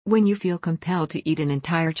When you feel compelled to eat an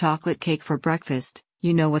entire chocolate cake for breakfast,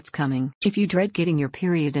 you know what's coming. If you dread getting your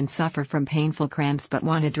period and suffer from painful cramps but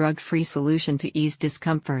want a drug-free solution to ease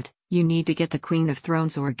discomfort, you need to get the Queen of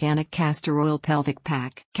Thrones Organic Castor Oil Pelvic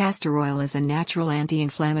Pack. Castor oil is a natural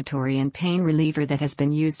anti-inflammatory and pain reliever that has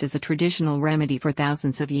been used as a traditional remedy for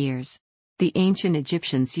thousands of years. The ancient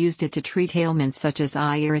Egyptians used it to treat ailments such as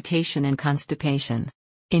eye irritation and constipation.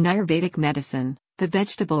 In Ayurvedic medicine, the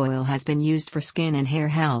vegetable oil has been used for skin and hair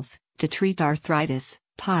health, to treat arthritis,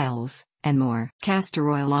 piles, and more. Castor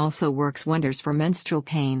oil also works wonders for menstrual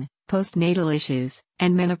pain, postnatal issues,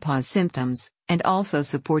 and menopause symptoms, and also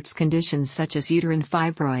supports conditions such as uterine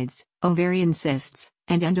fibroids, ovarian cysts,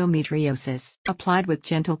 and endometriosis. Applied with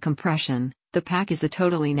gentle compression, the pack is a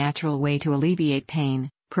totally natural way to alleviate pain,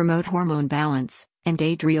 promote hormone balance, and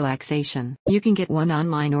aid relaxation. You can get one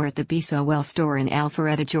online or at the Be So Well store in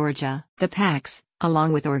Alpharetta, Georgia. The packs,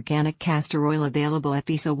 along with organic castor oil available at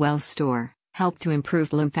Be So Well's store, help to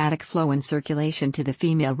improve lymphatic flow and circulation to the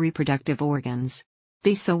female reproductive organs.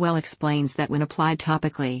 Be So Well explains that when applied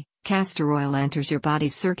topically, castor oil enters your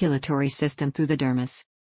body's circulatory system through the dermis.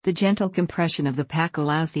 The gentle compression of the pack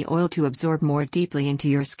allows the oil to absorb more deeply into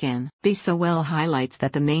your skin. Be So Well highlights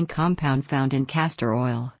that the main compound found in castor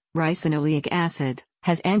oil, ricinoleic acid,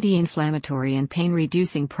 has anti-inflammatory and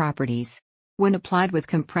pain-reducing properties. When applied with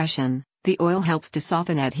compression, the oil helps to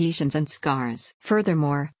soften adhesions and scars.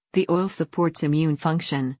 Furthermore, the oil supports immune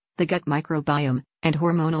function, the gut microbiome, and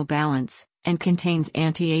hormonal balance, and contains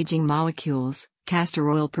anti-aging molecules. Castor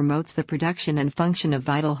oil promotes the production and function of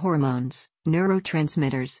vital hormones,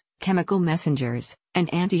 neurotransmitters, chemical messengers, and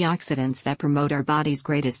antioxidants that promote our body's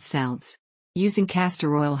greatest selves. Using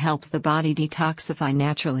castor oil helps the body detoxify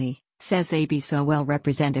naturally, says a Be So Well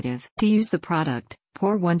representative. To use the product,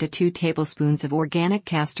 pour 1 to 2 tablespoons of organic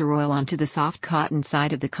castor oil onto the soft cotton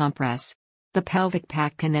side of the compress. The pelvic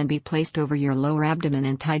pack can then be placed over your lower abdomen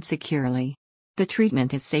and tied securely. The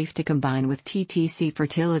treatment is safe to combine with TTC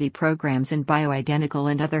fertility programs and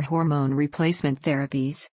bioidentical and other hormone replacement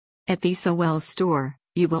therapies. At Be So Well's store,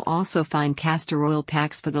 you will also find castor oil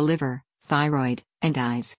packs for the liver, thyroid, and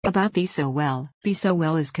eyes. About Be So Well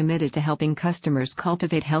is committed to helping customers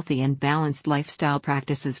cultivate healthy and balanced lifestyle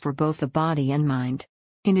practices for both the body and mind.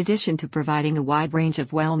 In addition to providing a wide range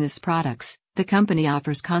of wellness products, the company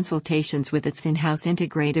offers consultations with its in-house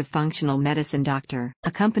integrative functional medicine doctor.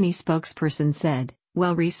 A company spokesperson said,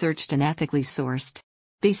 "Well-researched and ethically sourced.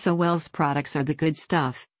 Be So Well's products are the good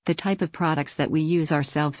stuff, the type of products that we use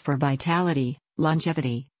ourselves for vitality,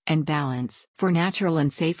 longevity, and balance." For natural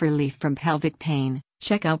and safe relief from pelvic pain,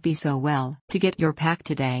 check out Be So Well. To get your pack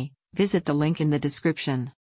today, visit the link in the description.